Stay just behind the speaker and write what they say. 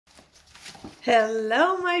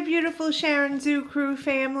Hello, my beautiful Sharynzoo crew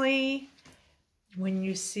family. When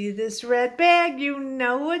you see this red bag, you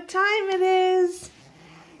know what time it is.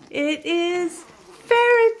 It is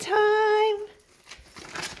ferret time.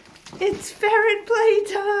 It's ferret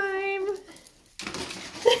playtime.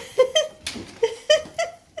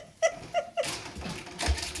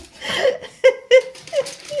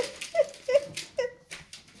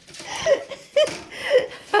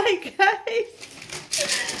 Hi, guys.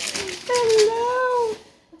 Hello.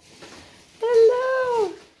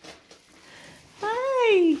 Hello.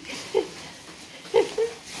 Hi.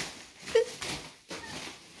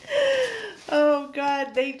 Oh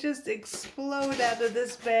God, they just explode out of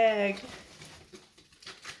this bag.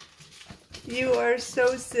 You are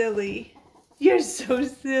so silly. You're so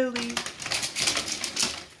silly.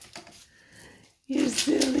 You're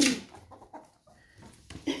silly.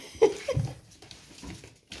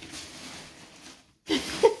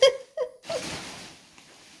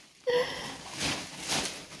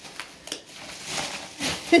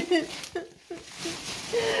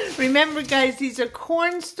 Remember, guys, these are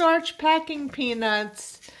cornstarch packing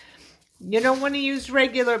peanuts. You don't want to use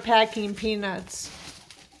regular packing peanuts.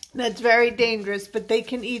 That's very dangerous, but they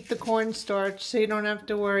can eat the cornstarch, so you don't have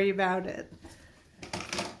to worry about it.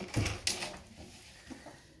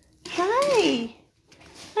 Hi.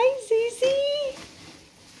 Hi, Zizi.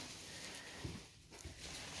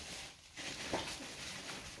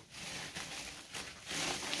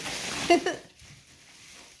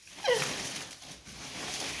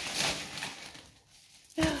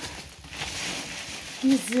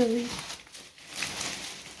 You silly.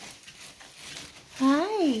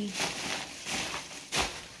 Hi.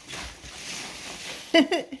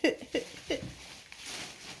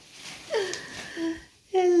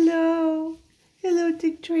 Hello. Hello,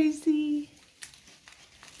 Dick Tracy.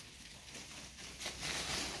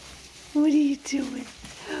 What are you doing?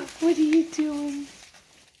 What are you doing?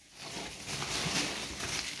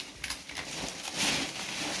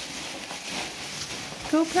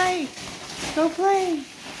 Go play. Go play.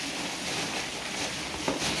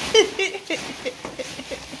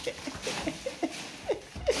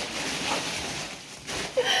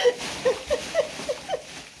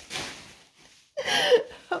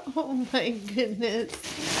 Oh my goodness.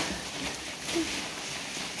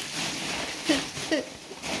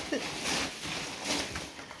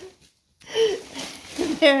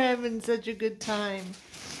 They're having such a good time.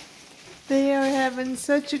 They are having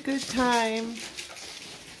such a good time.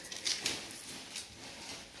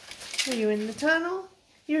 Are you in the tunnel?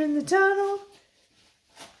 You're in the tunnel?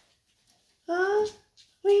 Huh?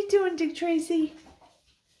 What are you doing, Dick Tracy?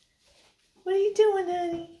 What are you doing,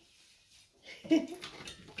 honey?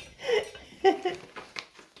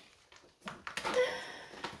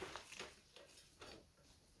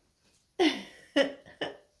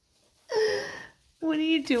 What are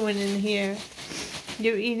you doing in here?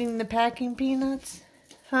 You're eating the packing peanuts?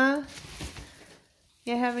 Huh?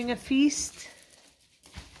 You're having a feast?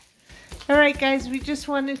 Alright, guys, we just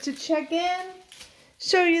wanted to check in,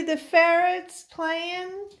 show you the ferrets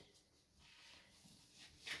playing.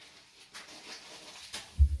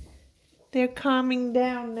 They're calming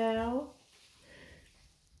down now.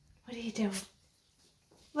 What are you doing?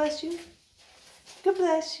 Bless you. God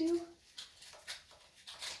bless you.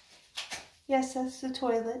 Yes, that's the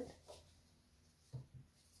toilet.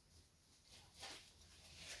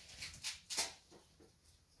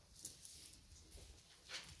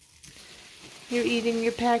 You're eating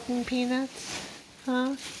your packing peanuts,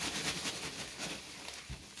 huh?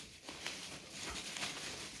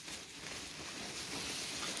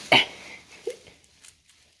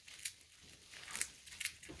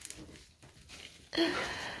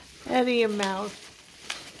 Out of your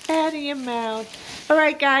mouth. Out of your mouth. All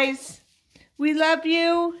right, guys. We love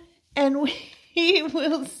you, and we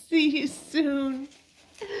will see you soon.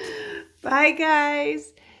 Bye,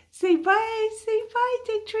 guys. Say bye. Say bye,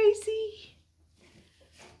 Dick Tracy.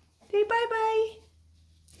 Say bye-bye.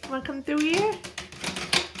 Want to come through here?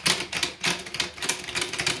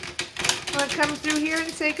 Want to come through here and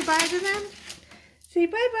say goodbye to them? Say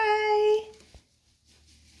bye-bye.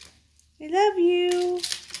 I love you.